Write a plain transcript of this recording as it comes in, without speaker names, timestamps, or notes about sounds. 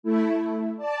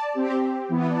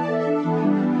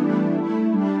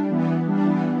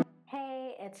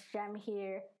I'm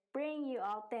here bringing you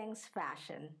all things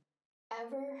fashion.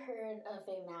 Ever heard of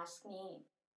a maskne?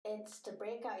 It's the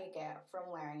breakout you get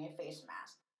from wearing a face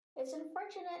mask. It's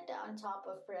unfortunate that on top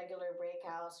of regular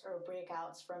breakouts or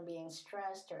breakouts from being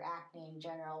stressed or acne in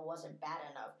general wasn't bad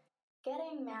enough,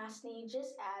 getting maskne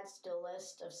just adds to the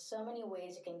list of so many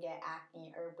ways you can get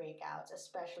acne or breakouts,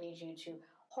 especially due to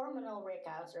hormonal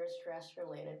breakouts or stress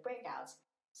related breakouts.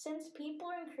 Since people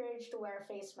are encouraged to wear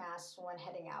face masks when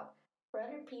heading out, for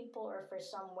other people or for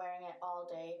some wearing it all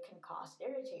day can cause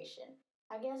irritation.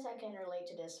 I guess I can relate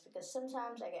to this because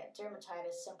sometimes I get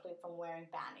dermatitis simply from wearing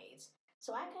band-aids.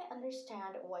 So I can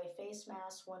understand why face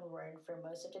masks when worn for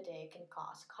most of the day can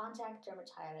cause contact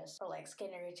dermatitis or like skin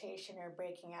irritation or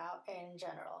breaking out in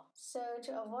general. So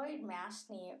to avoid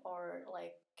maskne or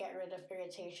like get rid of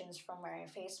irritations from wearing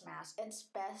face masks, it's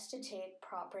best to take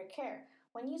proper care.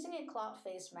 When using a cloth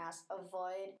face mask,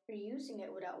 avoid reusing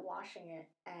it without washing it,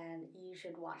 and you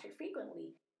should wash it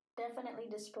frequently. Definitely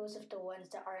dispose of the ones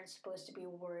that aren't supposed to be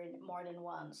worn more than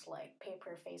once, like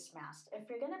paper face masks. If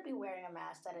you're gonna be wearing a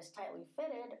mask that is tightly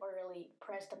fitted or really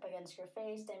pressed up against your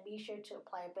face, then be sure to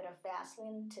apply a bit of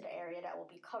Vaseline to the area that will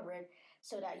be covered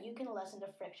so that you can lessen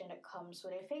the friction that comes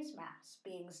with a face mask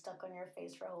being stuck on your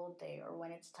face for a whole day or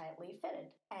when it's tightly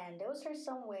fitted. And those are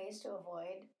some ways to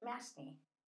avoid maskne.